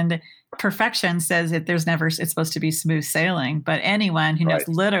 And perfection says that it's supposed to be smooth sailing, but anyone who knows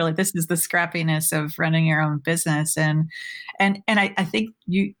Right. literally this is the scrappiness of running your own business. And I think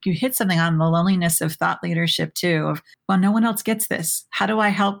you hit something on the loneliness of thought leadership too, of, well, no one else gets this. How do I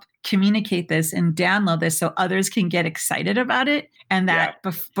help communicate this and download this so others can get excited about it? And Yeah.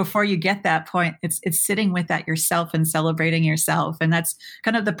 that before you get that point, it's sitting with that yourself and celebrating yourself. And that's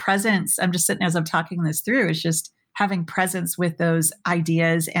kind of the presence. I'm just sitting as I'm talking this through, it's just having presence with those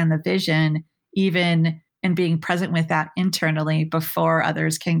ideas and the vision, even and being present with that internally before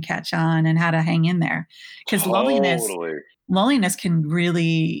others can catch on, and how to hang in there. Because Totally. loneliness can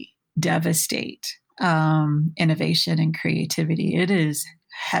really devastate innovation and creativity. It is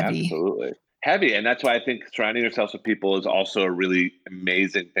heavy. Absolutely. Heavy. And that's why I think surrounding yourself with people is also a really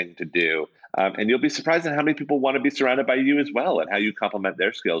amazing thing to do. And you'll be surprised at how many people want to be surrounded by you as well and how you complement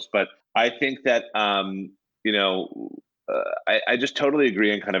their skills. But I think that, you know, I just totally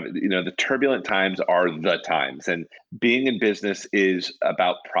agree. And kind of, the turbulent times are the times. And being in business is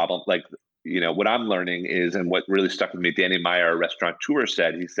about problem. Like, what I'm learning is, and what really stuck with me, Danny Meyer, a restaurateur,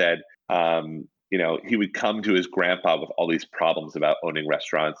 said, he said, he would come to his grandpa with all these problems about owning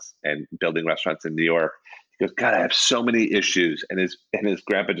restaurants and building restaurants in New York. He goes, God, I have so many issues. And his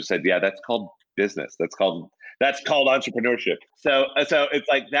grandpa just said, yeah, that's called business. That's called entrepreneurship. So it's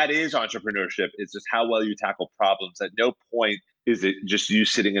like, that is entrepreneurship. It's just how well you tackle problems. At no point is it just you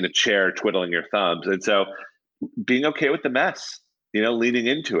sitting in a chair twiddling your thumbs. And so being okay with the mess, leaning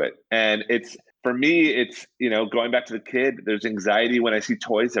into it. And it's, for me, it's, going back to the kid, there's anxiety when I see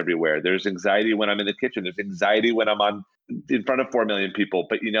toys everywhere. There's anxiety when I'm in the kitchen. There's anxiety when I'm in front of 4 million people.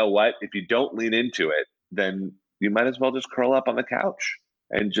 But you know what? If you don't lean into it, then you might as well just curl up on the couch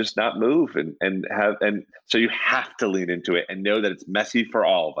and just not move, and so you have to lean into it and know that it's messy for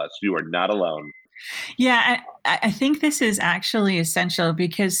all of us. You are not alone. Yeah, I think this is actually essential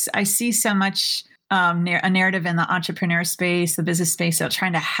because I see so much a narrative in the entrepreneur space, the business space, so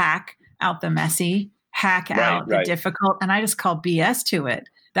trying to hack out the messy, hack Right, out the right. difficult, and I just call BS to it.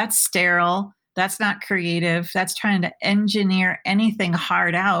 That's sterile. That's not creative. That's trying to engineer anything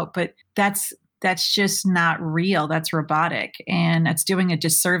hard out, but that's just not real. That's robotic, and that's doing a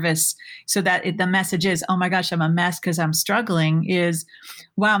disservice. So that the message is, oh my gosh, I'm a mess because I'm struggling. Is,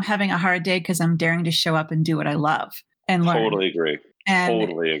 wow, I'm having a hard day because I'm daring to show up and do what I love and learn. Totally agree. And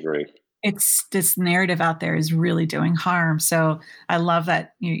Totally agree. it's this narrative out there is really doing harm. So I love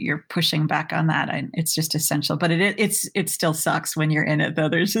that you're pushing back on that. It's just essential, but it still sucks when you're in it, though.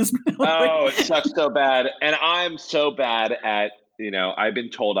 There's just Oh, it sucks so bad. And I'm so bad at, I've been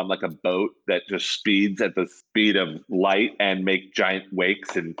told I'm like a boat that just speeds at the speed of light and make giant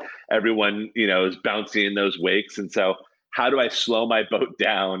wakes, and everyone, is bouncing in those wakes. And so how do I slow my boat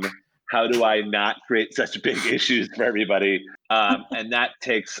down? How do I not create such big issues for everybody? And that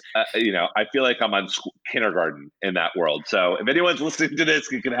takes, I feel like I'm on kindergarten in that world. So if anyone's listening to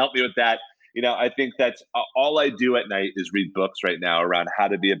this, you can help me with that. I think that's all I do at night is read books right now around how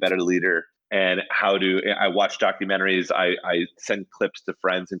to be a better leader, and I watch documentaries. I send clips to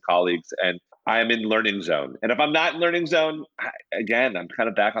friends and colleagues, and I'm in learning zone. And if I'm not in learning zone, again, I'm kind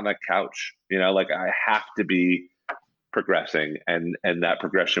of back on that couch, like I have to be progressing, and that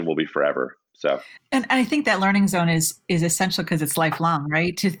progression will be forever. So And I think that learning zone is essential because it's lifelong,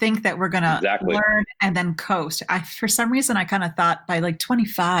 right? To think that we're going to exactly. learn and then coast. For some reason, I kind of thought by like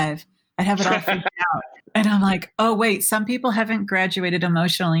 25, I'd have it all figured out. And I'm like, oh wait, some people haven't graduated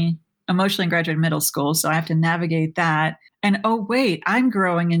emotionally graduated middle school, so I have to navigate that. And oh wait, I'm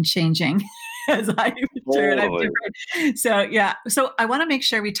growing and changing as I mature, and I'm Totally. different. So yeah, so I want to make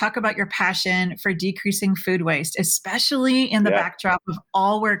sure we talk about your passion for decreasing food waste, especially in the Yeah. backdrop of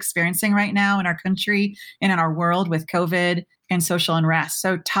all we're experiencing right now in our country and in our world with COVID and social unrest.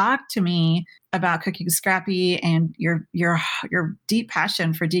 So talk to me about Cooking Scrappy and your deep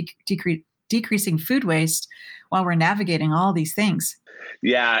passion for decreasing food waste while we're navigating all these things.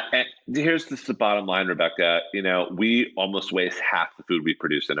 Yeah, and here's just the bottom line, Rebecca. We almost waste half the food we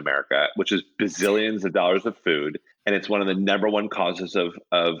produce in America, which is bazillions of dollars of food, and it's one of the number one causes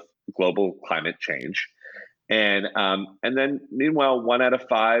of global climate change. And then meanwhile, 1 out of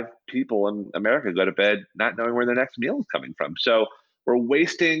 5 people in America go to bed not knowing where their next meal is coming from. So we're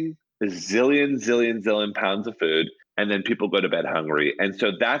wasting a zillion pounds of food, and then people go to bed hungry. And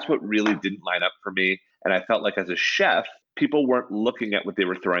so that's what really didn't line up for me. And I felt like as a chef, people weren't looking at what they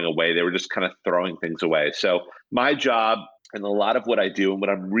were throwing away. They were just kind of throwing things away. So my job and a lot of what I do and what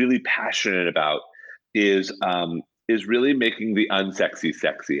I'm really passionate about is really making the unsexy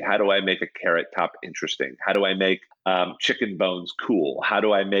sexy. How do I make a carrot top interesting? How do I make chicken bones cool? How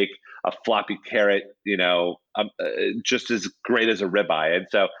do I make a floppy carrot, just as great as a ribeye? And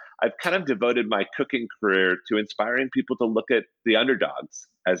so I've kind of devoted my cooking career to inspiring people to look at the underdogs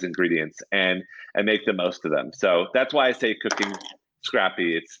as ingredients and make the most of them. So that's why I say cooking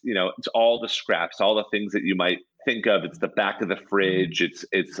scrappy. It's, it's all the scraps, all the things that you might think of. It's the back of the fridge. It's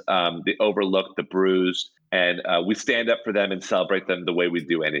the overlooked, the bruised, and we stand up for them and celebrate them the way we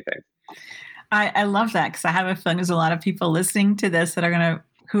do anything. I love that because I have a feeling there's a lot of people listening to this that are going to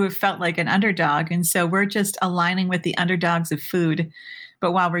who have felt like an underdog. And so we're just aligning with the underdogs of food.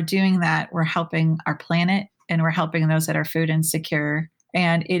 But while we're doing that, we're helping our planet and we're helping those that are food insecure.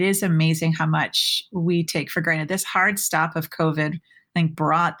 And it is amazing how much we take for granted. This hard stop of COVID, I think,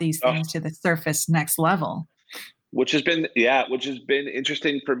 brought these things to the surface next level. Which has been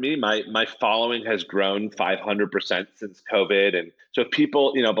interesting for me. My following has grown 500% since COVID. And so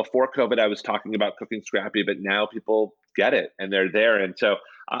people, before COVID, I was talking about cooking scrappy, but now people get it and they're there. And so,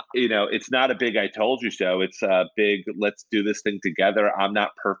 it's not a big "I told you so." It's a big "let's do this thing together." I'm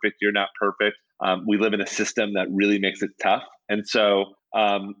not perfect. You're not perfect. We live in a system that really makes it tough. And so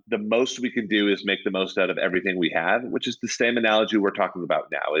the most we can do is make the most out of everything we have, which is the same analogy we're talking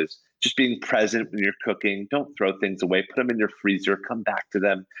about now, is just being present when you're cooking. Don't throw things away. Put them in your freezer. Come back to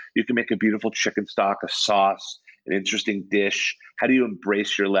them. You can make a beautiful chicken stock, a sauce, an interesting dish. How do you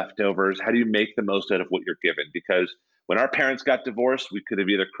embrace your leftovers? How do you make the most out of what you're given? Because when our parents got divorced, we could have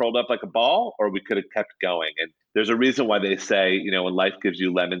either curled up like a ball or we could have kept going. And there's a reason why they say, when life gives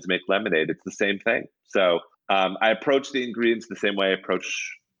you lemons, make lemonade. It's the same thing. So I approach the ingredients the same way I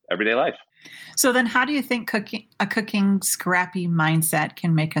approach everyday life. So then how do you think cooking scrappy mindset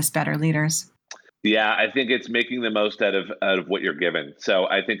can make us better leaders? Yeah, I think it's making the most out of what you're given. So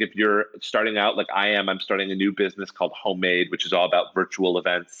I think if you're starting out like I am, I'm starting a new business called Homemade, which is all about virtual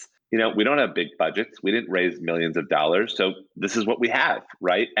events. We don't have big budgets. We didn't raise millions of dollars. So this is what we have,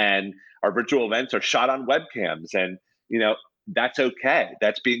 right? And our virtual events are shot on webcams and, that's okay.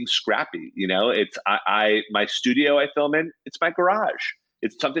 That's being scrappy. It's my studio I film in, it's my garage.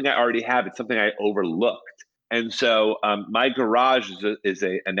 It's something I already have. It's something I overlooked. And so my garage is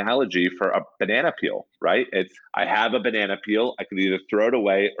a analogy for a banana peel, right? I have a banana peel. I can either throw it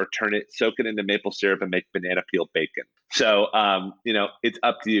away or soak it into maple syrup and make banana peel bacon. So it's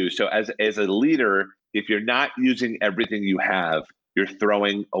up to you. So as a leader, if you're not using everything you have, you're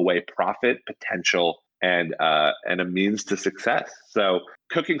throwing away profit, potential, and a means to success. So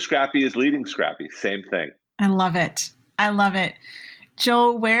cooking scrappy is leading scrappy. Same thing. I love it. I love it.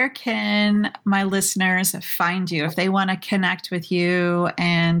 Joel, where can my listeners find you if they want to connect with you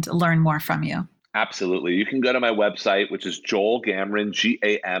and learn more from you? Absolutely. You can go to my website, which is Joel Gamoran,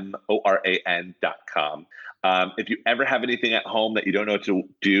 GAMORAN.com. If you ever have anything at home that you don't know what to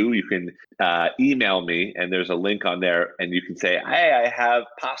do, you can email me, and there's a link on there, and you can say, hey, I have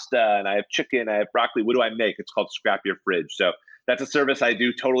pasta, and I have chicken, I have broccoli. What do I make? It's called Scrap Your Fridge. So that's a service I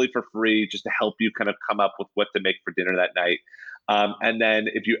do totally for free just to help you kind of come up with what to make for dinner that night. And then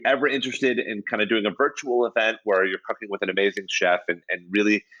if you're ever interested in kind of doing a virtual event where you're cooking with an amazing chef and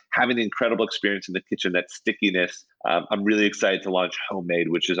really having the incredible experience in the kitchen, that stickiness, I'm really excited to launch Homemade,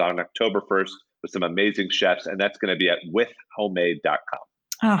 which is on October 1st with some amazing chefs. And that's going to be at withhomemade.com.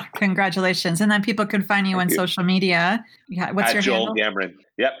 Oh, congratulations. And then people can find you on social media. Yeah, what's your Joel handle? Gamoran.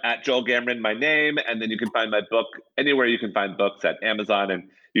 Yep, at Joel Gamoran, my name. And then you can find my book anywhere you can find books, at Amazon, and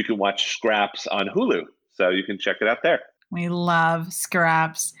you can watch Scraps on Hulu. So you can check it out there. We love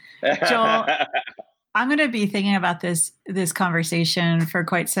scraps. Joel, I'm going to be thinking about this conversation for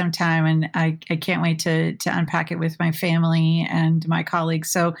quite some time, and I can't wait to unpack it with my family and my colleagues.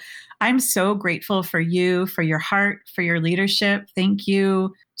 So I'm so grateful for you, for your heart, for your leadership. Thank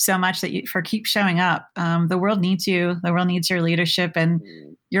you so much for keep showing up. The world needs you. The world needs your leadership and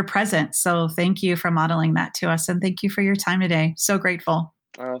your presence. So thank you for modeling that to us, and thank you for your time today. So grateful.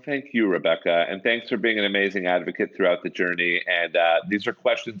 Oh, thank you, Rebecca. And thanks for being an amazing advocate throughout the journey. And these are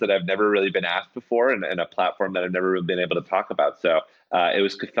questions that I've never really been asked before, and a platform that I've never really been able to talk about. So it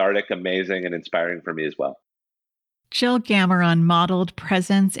was cathartic, amazing, and inspiring for me as well. Joel Gamoran modeled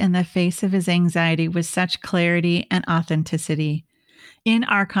presence in the face of his anxiety with such clarity and authenticity. In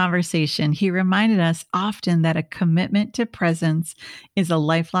our conversation, he reminded us often that a commitment to presence is a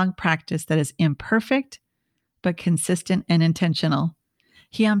lifelong practice that is imperfect, but consistent and intentional.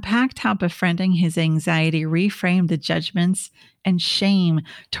 He unpacked how befriending his anxiety reframed the judgments and shame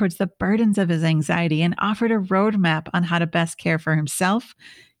towards the burdens of his anxiety and offered a roadmap on how to best care for himself,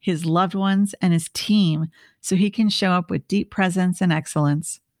 his loved ones, and his team so he can show up with deep presence and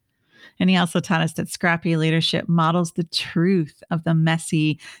excellence. And he also taught us that scrappy leadership models the truth of the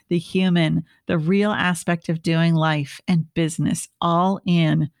messy, the human, the real aspect of doing life and business, all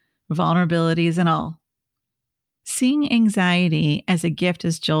in, vulnerabilities and all. Seeing anxiety as a gift,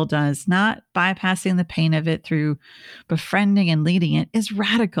 as Joel does, not bypassing the pain of it through befriending and leading it, is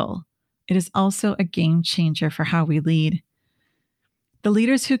radical. It is also a game changer for how we lead. The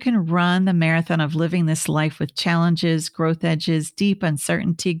leaders who can run the marathon of living this life with challenges, growth edges, deep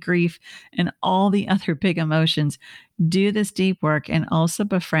uncertainty, grief, and all the other big emotions do this deep work and also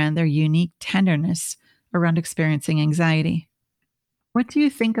befriend their unique tenderness around experiencing anxiety. What do you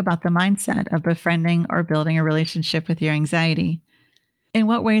think about the mindset of befriending or building a relationship with your anxiety? In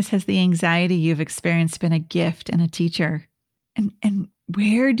what ways has the anxiety you've experienced been a gift and a teacher? And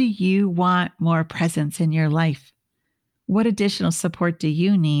where do you want more presence in your life? What additional support do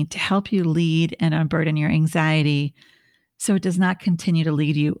you need to help you lead and unburden your anxiety so it does not continue to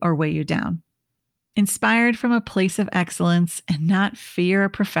lead you or weigh you down? Inspired from a place of excellence and not fear or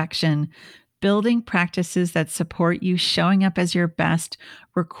perfection, building practices that support you showing up as your best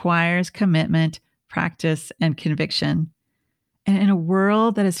requires commitment, practice, and conviction. And in a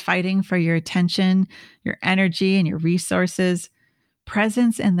world that is fighting for your attention, your energy, and your resources,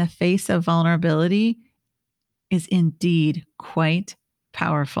 presence in the face of vulnerability is indeed quite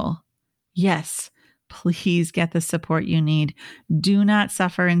powerful. Yes, please get the support you need. Do not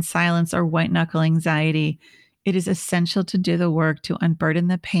suffer in silence or white knuckle anxiety. It is essential to do the work to unburden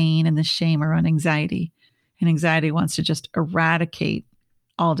the pain and the shame around anxiety. And anxiety wants to just eradicate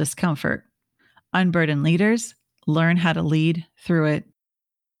all discomfort. Unburden leaders learn how to lead through it.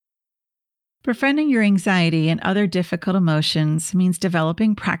 Befriending your anxiety and other difficult emotions means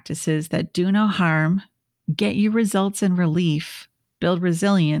developing practices that do no harm, get you results and relief, build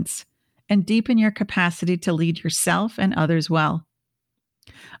resilience, and deepen your capacity to lead yourself and others well.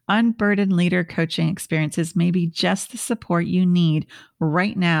 Unburdened leader coaching experiences may be just the support you need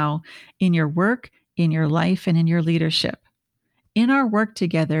right now in your work, in your life, and in your leadership. In our work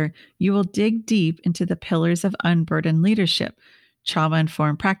together, you will dig deep into the pillars of unburdened leadership: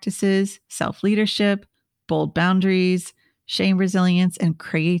 trauma-informed practices, self-leadership, bold boundaries, shame resilience, and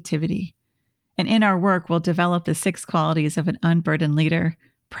creativity. And in our work, we'll develop the 6 qualities of an unburdened leader: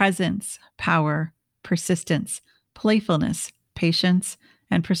 presence, power, persistence, playfulness, patience,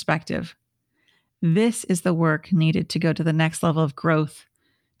 and perspective. This is the work needed to go to the next level of growth,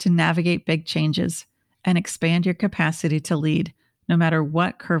 to navigate big changes, and expand your capacity to lead, no matter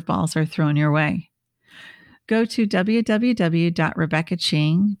what curveballs are thrown your way. Go to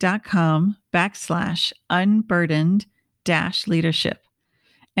www.rebeccaching.com/unburdened-leadership.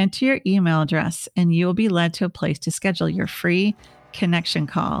 Enter your email address and you will be led to a place to schedule your free connection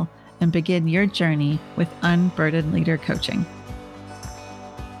call and begin your journey with Unburdened Leader Coaching.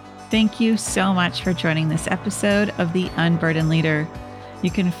 Thank you so much for joining this episode of The Unburdened Leader.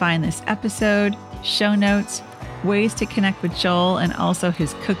 You can find this episode, show notes, ways to connect with Joel, and also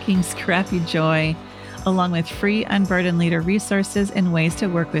his cooking scrappy joy, along with free Unburdened Leader resources and ways to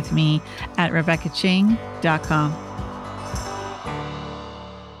work with me at RebeccaChing.com.